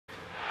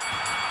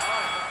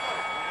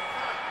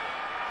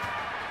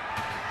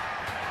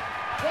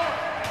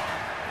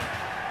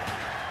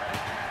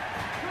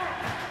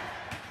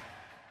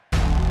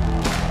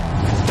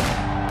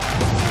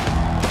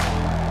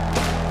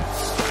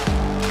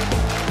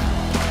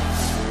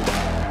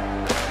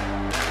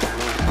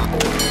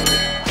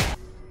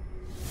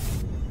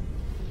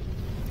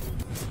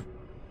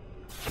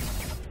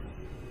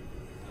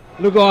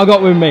Look what I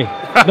got with me.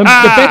 The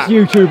best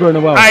YouTuber in the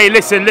world. Hey,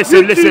 listen.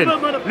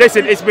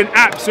 It's been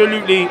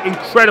absolutely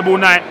incredible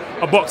night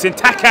of boxing.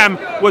 Takam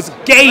was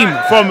game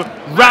from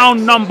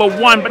round number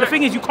 1. But the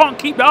thing is, you can't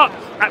keep that up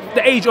at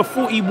the age of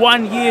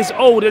 41 years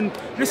old. And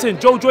listen,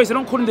 Joe Joyce, I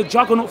don't call him the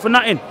juggernaut for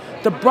nothing.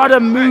 The brother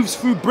moves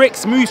through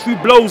bricks, moves through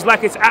blows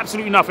like it's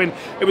absolutely nothing.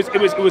 It was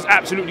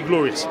absolutely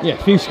glorious. Yeah,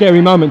 a few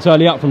scary moments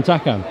early up from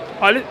Takam.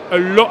 A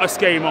lot of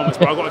scary moments,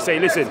 but I've got to say,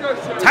 listen,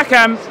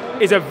 Takam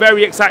is a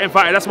very exciting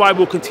fighter. That's why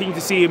we'll continue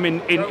to see him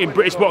in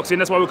British boxing.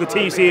 That's why we'll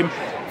continue to see him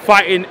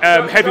fighting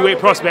heavyweight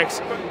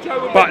prospects.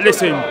 But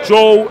listen,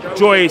 Joe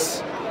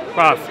Joyce,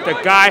 bruv, the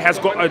guy has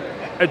got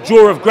a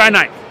jaw of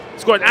granite.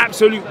 He's got an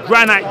absolute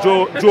granite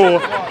jaw.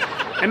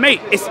 And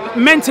mate, it's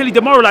mentally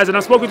demoralising.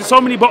 I've spoken to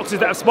so many boxers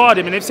that have sparred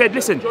him and they've said,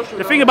 listen,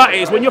 the thing about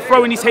it is when you're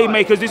throwing these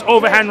haymakers, these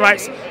overhand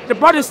rights, the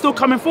brother's still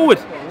coming forward.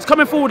 It's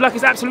coming forward like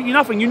it's absolutely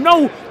nothing. You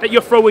know that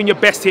you're throwing your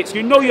best hits.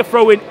 You know you're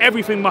throwing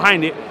everything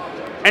behind it.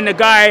 And the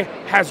guy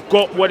has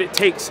got what it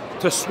takes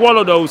to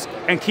swallow those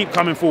and keep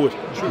coming forward.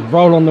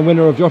 Roll on the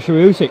winner of Joshua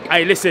Usyk.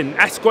 Hey, listen,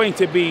 that's going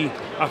to be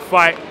a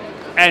fight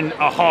and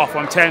a half.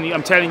 I'm telling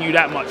you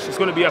that much. It's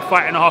going to be a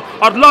fight and a half.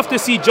 I'd love to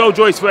see Joe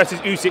Joyce versus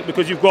Usyk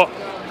because you've got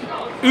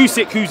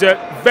Usyk, who's a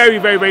very,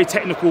 very, very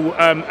technical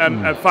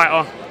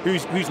fighter,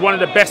 who's one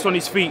of the best on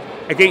his feet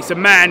against a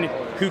man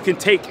who can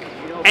take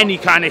any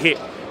kind of hit.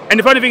 And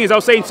the funny thing is, I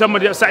was saying to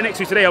somebody that sat next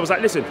to me today, I was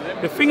like, listen,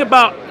 the thing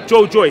about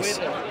Joe Joyce,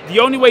 the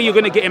only way you're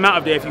going to get him out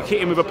of there if you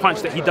hit him with a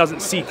punch that he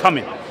doesn't see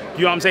coming. You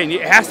know what I'm saying?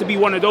 It has to be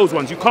one of those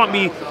ones. You can't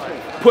be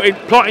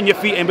planting your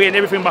feet and putting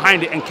everything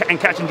behind it and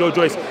catching Joe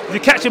Joyce. If you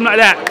catch him like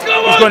that,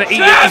 he's going to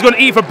eat it. He's going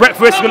to eat it for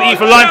breakfast, he's going to eat it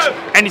for lunch,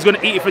 and he's going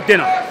to eat it for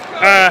dinner.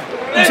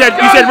 You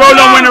said roll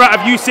on winner out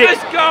of Usyk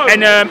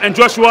and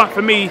Joshua.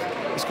 For me,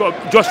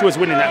 Joshua's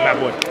winning that bad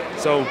boy.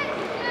 So,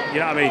 you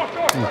know what I mean?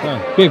 Okay.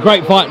 Be a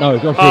great fight though,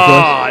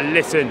 Joshua.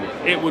 Listen,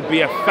 it would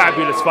be a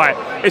fabulous fight.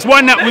 It's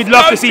one that we'd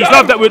love to see. It's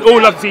love that we'd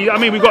all love to see. I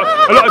mean, we've got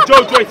a lot of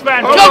Joe Joyce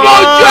fans. Come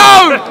on,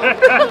 Joe!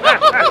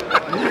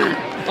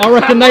 I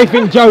reckon they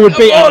think Joe would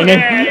beat him.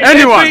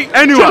 Anyone.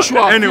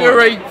 Joshua,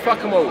 Fury,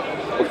 fuck them all.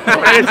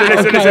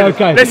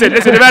 Listen,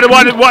 they've had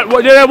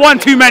one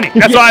too many.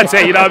 That's what I'd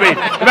say, you know what I mean?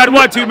 They've had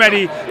one too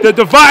many.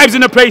 The vibes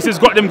in the place has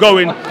got them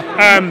going.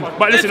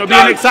 But listen, it'll be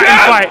an exciting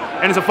fight,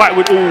 and it's a fight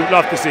we'd all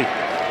love to see.